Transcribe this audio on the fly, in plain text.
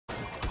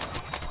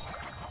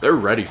They're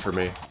ready for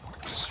me.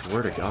 I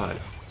swear to God.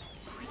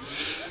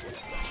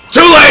 Too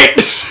late!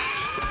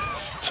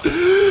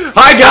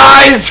 Hi,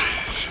 guys!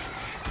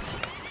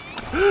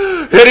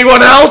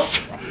 Anyone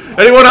else?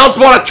 Anyone else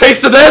want a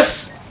taste of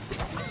this?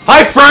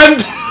 Hi,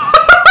 friend!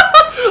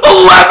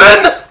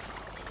 11?!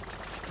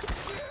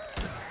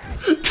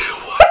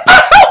 What the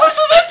hell? This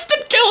is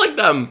instant killing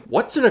them!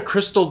 What's in a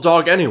crystal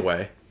dog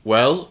anyway?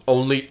 Well,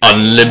 only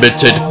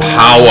unlimited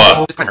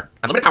power. Disclaimer.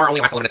 Unlimited power only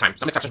lasts a limited time.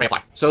 Some exceptions may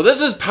apply. So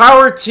this is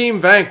Power Team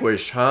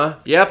Vanquish, huh?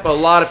 Yep, a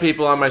lot of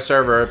people on my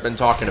server have been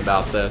talking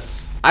about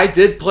this. I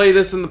did play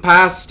this in the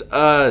past.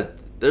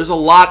 There's a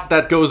lot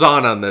that goes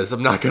on this,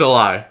 I'm not gonna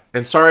lie.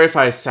 And sorry if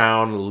I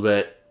sound a little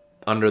bit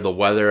under the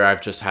weather.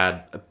 I've just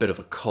had a bit of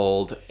a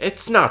cold.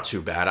 It's not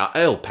too bad.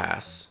 It'll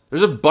pass.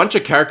 There's a bunch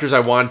of characters I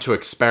wanted to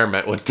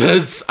experiment with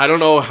this. I don't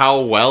know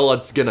how well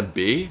it's gonna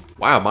be.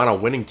 Wow, I'm on a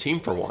winning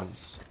team for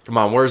once. Come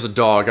on, where's the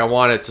dog? I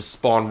want it to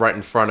spawn right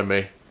in front of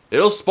me.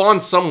 It'll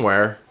spawn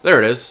somewhere. There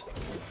it is.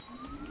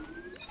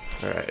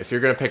 Alright, if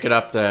you're gonna pick it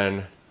up,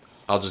 then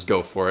I'll just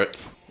go for it.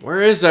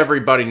 Where is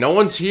everybody? No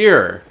one's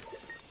here.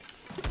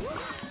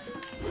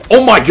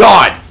 Oh my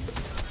God!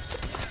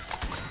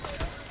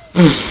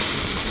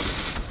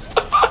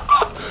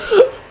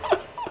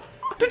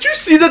 Did you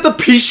see that the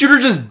pea shooter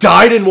just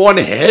died in one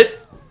hit?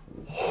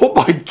 Oh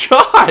my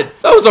God!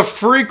 That was a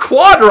free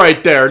quad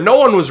right there. No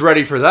one was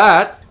ready for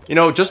that. You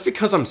know, just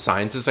because I'm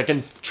scientist, I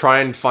can try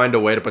and find a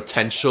way to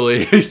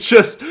potentially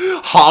just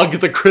hog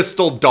the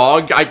crystal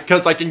dog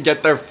because I can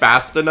get there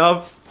fast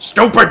enough.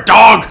 Stupid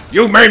dog!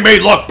 You made me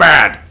look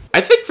bad!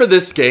 I think for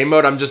this game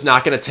mode, I'm just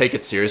not going to take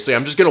it seriously.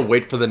 I'm just going to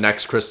wait for the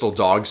next crystal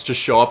dogs to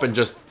show up and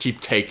just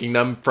keep taking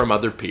them from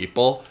other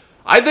people.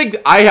 I think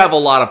I have a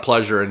lot of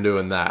pleasure in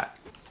doing that.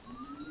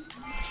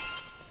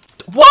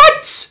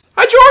 What?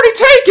 How'd you already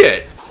take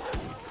it?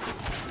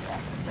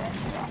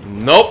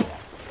 Nope.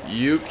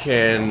 You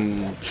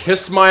can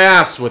kiss my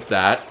ass with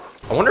that.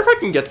 I wonder if I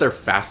can get there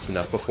fast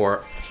enough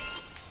before...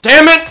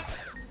 Damn it!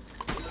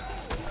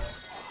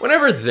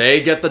 Whenever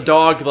they get the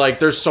dog, like,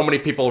 there's so many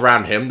people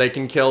around him they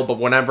can kill, but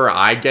whenever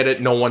I get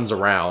it, no one's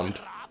around.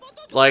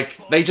 Like,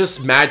 they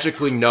just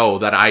magically know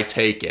that I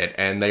take it,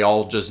 and they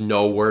all just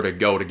know where to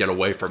go to get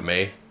away from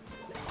me.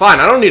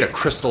 Fine, I don't need a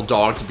crystal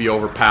dog to be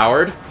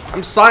overpowered. I'm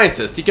a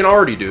scientist, he can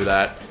already do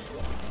that.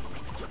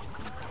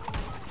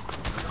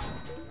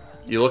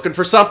 You looking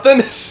for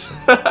something?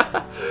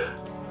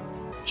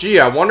 Gee,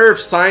 I wonder if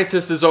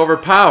Scientist is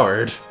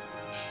overpowered.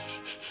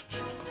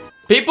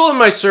 People in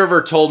my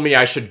server told me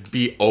I should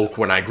be Oak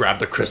when I grab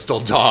the crystal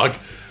dog.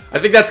 I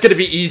think that's gonna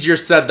be easier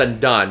said than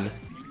done.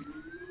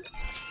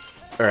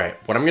 Alright,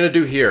 what I'm gonna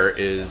do here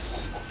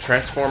is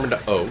transform into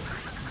Oak.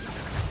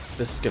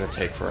 This is gonna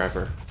take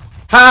forever.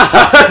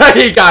 Ha!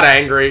 He got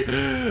angry.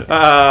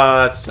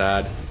 That's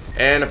sad.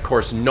 And of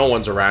course, no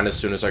one's around as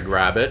soon as I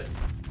grab it.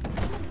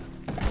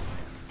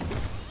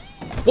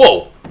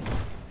 Whoa!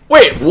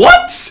 Wait,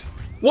 what?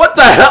 What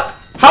the hell?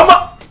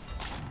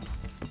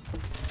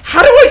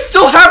 How do I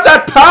still have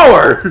that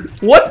power?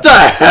 What the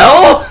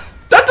hell?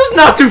 That does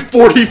not do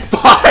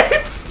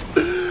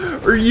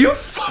 45? Are you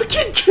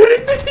fucking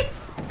kidding me?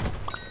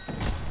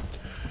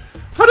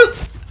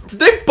 Did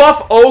they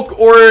buff Oak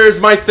or is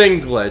my thing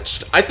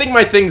glitched? I think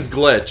my thing's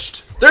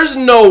glitched. There's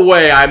no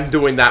way I'm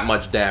doing that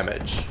much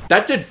damage.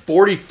 That did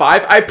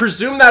 45? I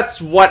presume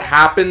that's what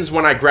happens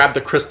when I grab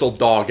the crystal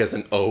dog as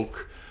an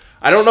Oak.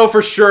 I don't know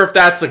for sure if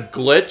that's a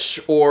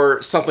glitch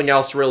or something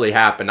else really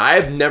happened. I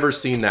have never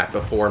seen that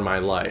before in my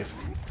life.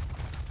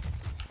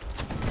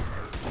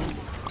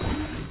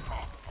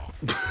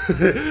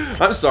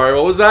 I'm sorry,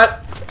 what was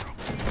that?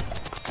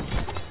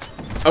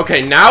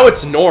 Okay, now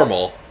it's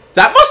normal.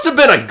 That must have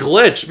been a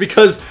glitch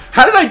because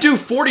how did I do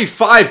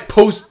 45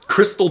 post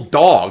crystal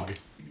dog?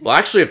 Well,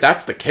 actually, if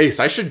that's the case,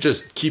 I should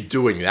just keep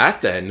doing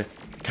that then.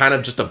 Kind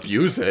of just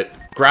abuse it.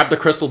 Grab the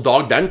crystal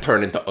dog, then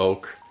turn into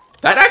Oak.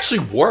 That actually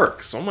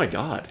works. Oh my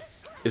God.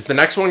 Is the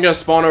next one gonna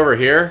spawn over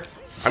here?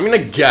 I'm gonna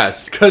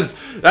guess, because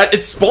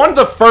it spawned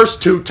the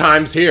first 2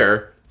 times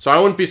here. So I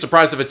wouldn't be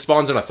surprised if it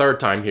spawns in a 3rd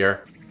time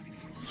here.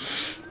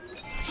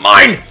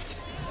 Mine!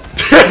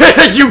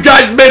 You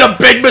guys made a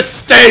big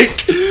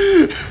mistake!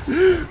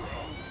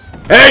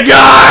 Hey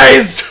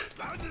guys!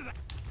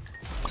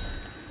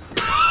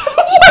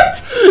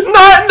 What?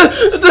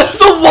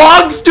 The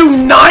logs do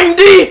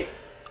 90?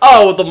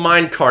 Oh, the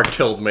minecart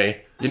killed me.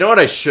 You know what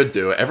I should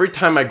do? Every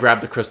time I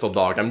grab the crystal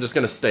dog, I'm just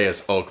gonna stay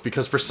as Oak,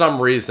 because for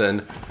some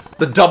reason,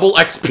 the double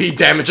XP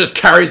damage just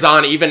carries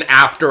on even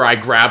after I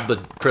grab the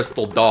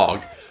crystal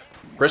dog.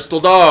 Crystal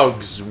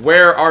dogs,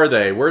 where are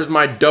they? Where's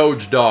my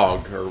Doge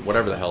dog? Or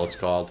whatever the hell it's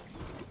called.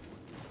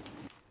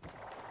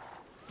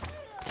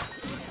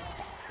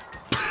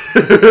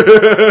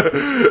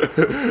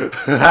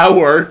 That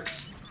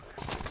works.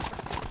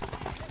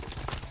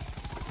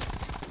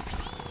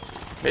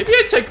 Maybe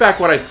I take back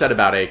what I said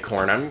about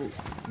Acorn. I'm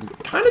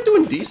kind of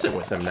doing decent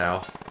with him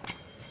now.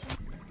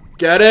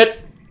 Get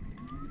it?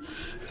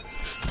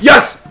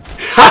 Yes!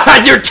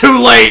 You're too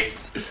late!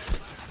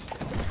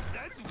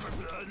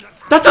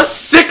 That's a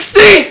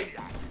 60?!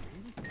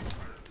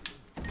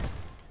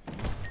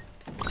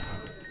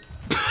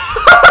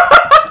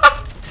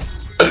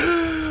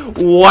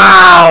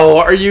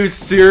 Wow, are you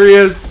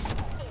serious?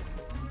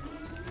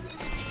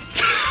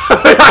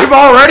 I'm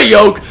already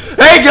Oak.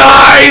 Hey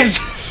guys!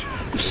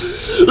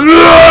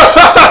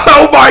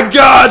 Oh my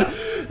god!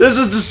 This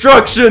is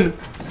destruction!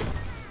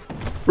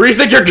 Where do you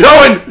think you're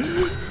going?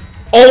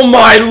 Oh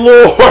my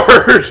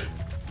lord!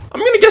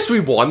 I'm gonna guess we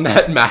won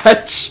that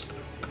match.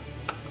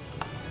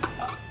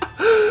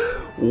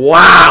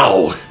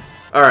 Wow!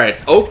 Alright,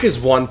 Oak is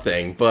one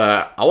thing,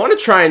 but I want to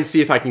try and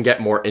see if I can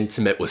get more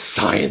intimate with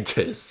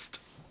Scientist.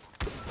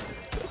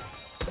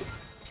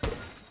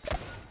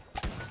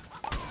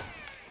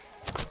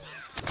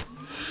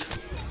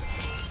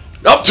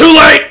 Oh, too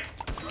late!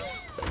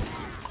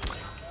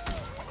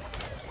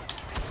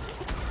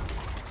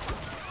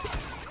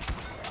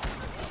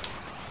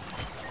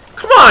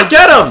 Come on,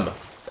 get him!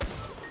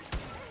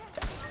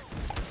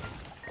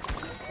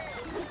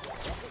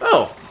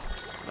 Oh,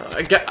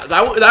 I get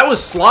that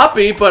was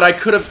sloppy, but it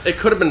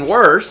could have been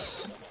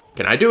worse.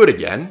 Can I do it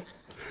again?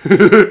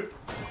 They're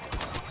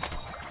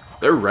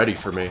ready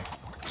for me.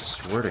 I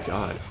swear to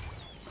God.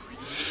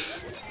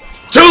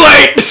 Too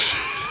late!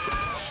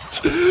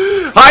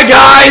 Hi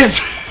guys!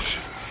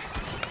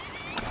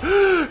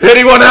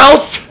 Anyone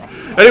else?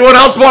 Anyone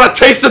else want a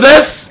taste of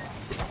this?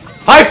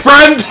 Hi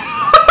friend!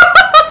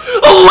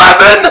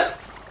 11?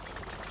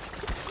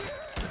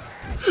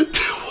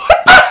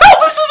 What the hell?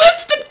 This is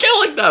instant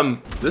killing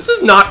them! This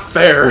is not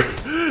fair.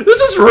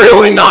 This is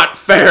really not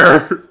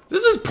fair.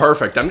 This is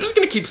perfect. I'm just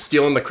gonna keep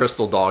stealing the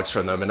crystal dogs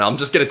from them, and I'm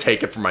just gonna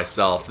take it for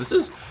myself. This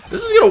is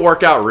gonna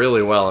work out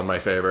really well in my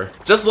favor.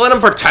 Just let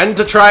them pretend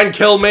to try and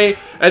kill me,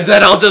 and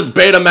then I'll just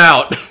bait them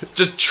out.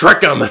 Just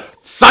trick them.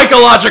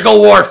 Psychological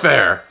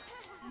warfare.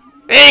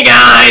 Hey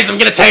guys, I'm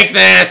gonna take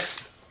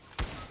this.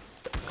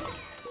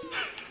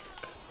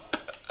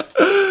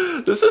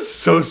 This is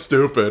so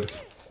stupid.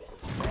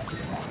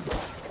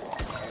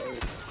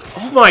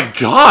 Oh my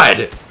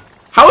god!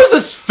 How is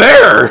this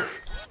fair?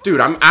 Dude,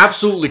 I'm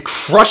absolutely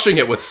crushing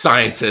it with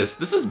Scientist.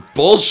 This is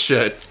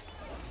bullshit.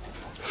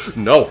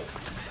 No.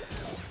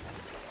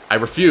 I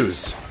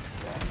refuse.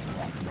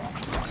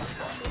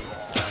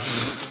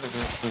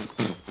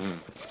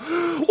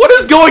 What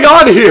is going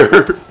on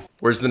here?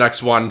 Where's the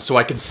next one so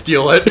I can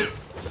steal it?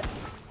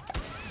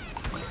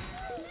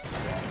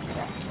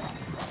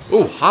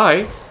 Ooh,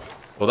 hi.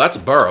 Well, that's a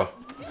burrow.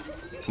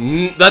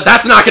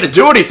 That's not gonna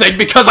do anything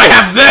because I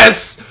have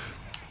this!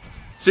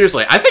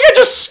 Seriously, I think I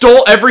just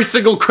stole every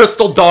single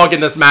crystal dog in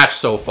this match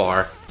so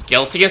far.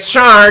 Guilty as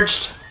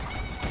charged.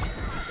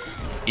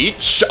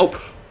 Oh.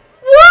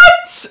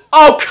 What?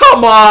 Oh,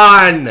 come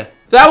on!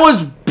 That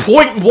was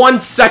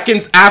 0.1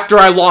 seconds after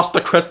I lost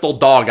the crystal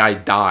dog, I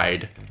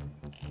died.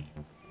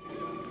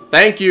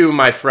 Thank you,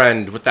 my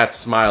friend, with that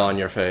smile on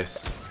your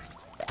face.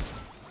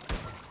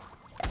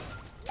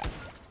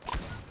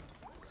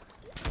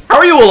 How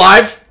are you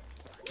alive?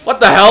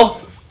 What the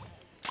hell?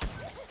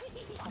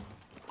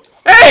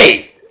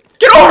 Hey!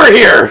 Get over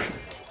here!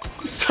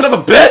 You son of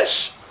a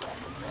bitch!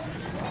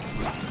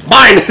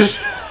 Mine!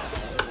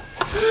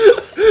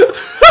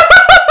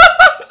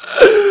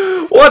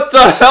 What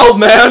the hell,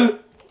 man?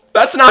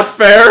 That's not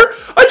fair!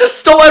 I just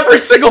stole every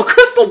single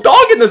crystal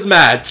dog in this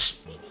match!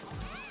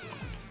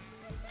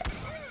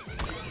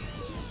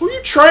 Who are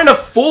you trying to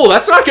fool?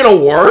 That's not gonna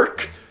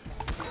work!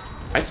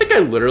 I think I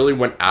literally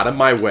went out of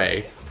my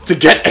way to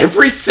get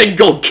every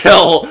single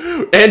kill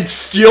and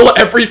steal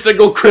every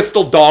single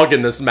crystal dog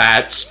in this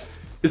match.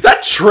 Is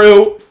that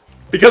true?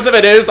 Because if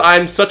it is,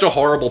 I'm such a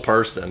horrible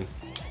person.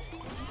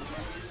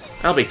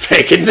 I'll be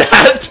taking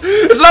that.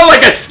 It's not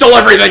like I stole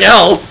everything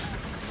else.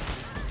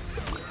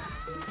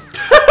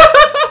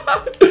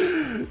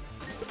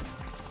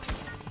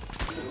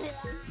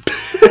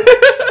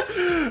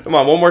 Come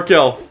on, one more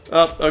kill.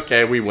 Oh,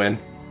 okay, we win.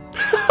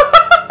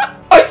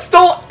 I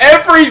stole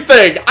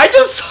everything! I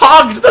just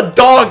hogged the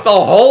dog the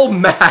whole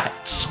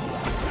match!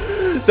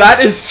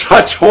 That is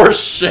such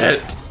horse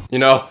shit. You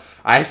know,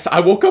 I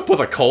woke up with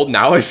a cold,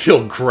 now I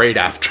feel great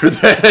after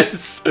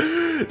this.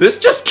 This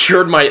just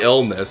cured my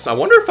illness. I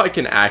wonder if I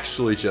can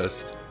actually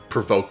just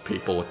provoke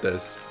people with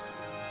this.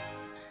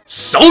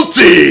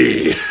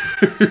 Salty!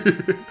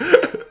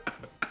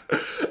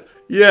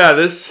 Yeah,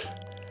 this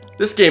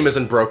game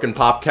isn't broken,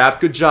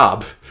 PopCap. Good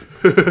job.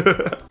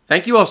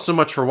 Thank you all so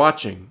much for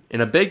watching,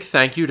 and a big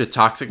thank you to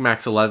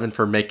ToxicMax11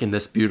 for making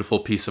this beautiful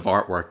piece of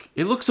artwork.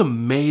 It looks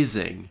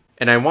amazing.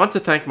 And I want to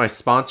thank my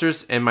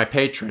sponsors and my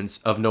patrons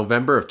of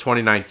November of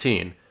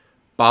 2019,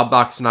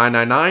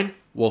 BobBox999,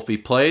 Wolfie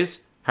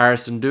Plays,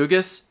 Harrison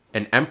Dugas,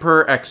 and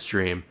Emperor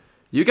Extreme.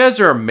 You guys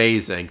are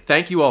amazing.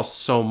 Thank you all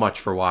so much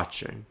for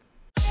watching.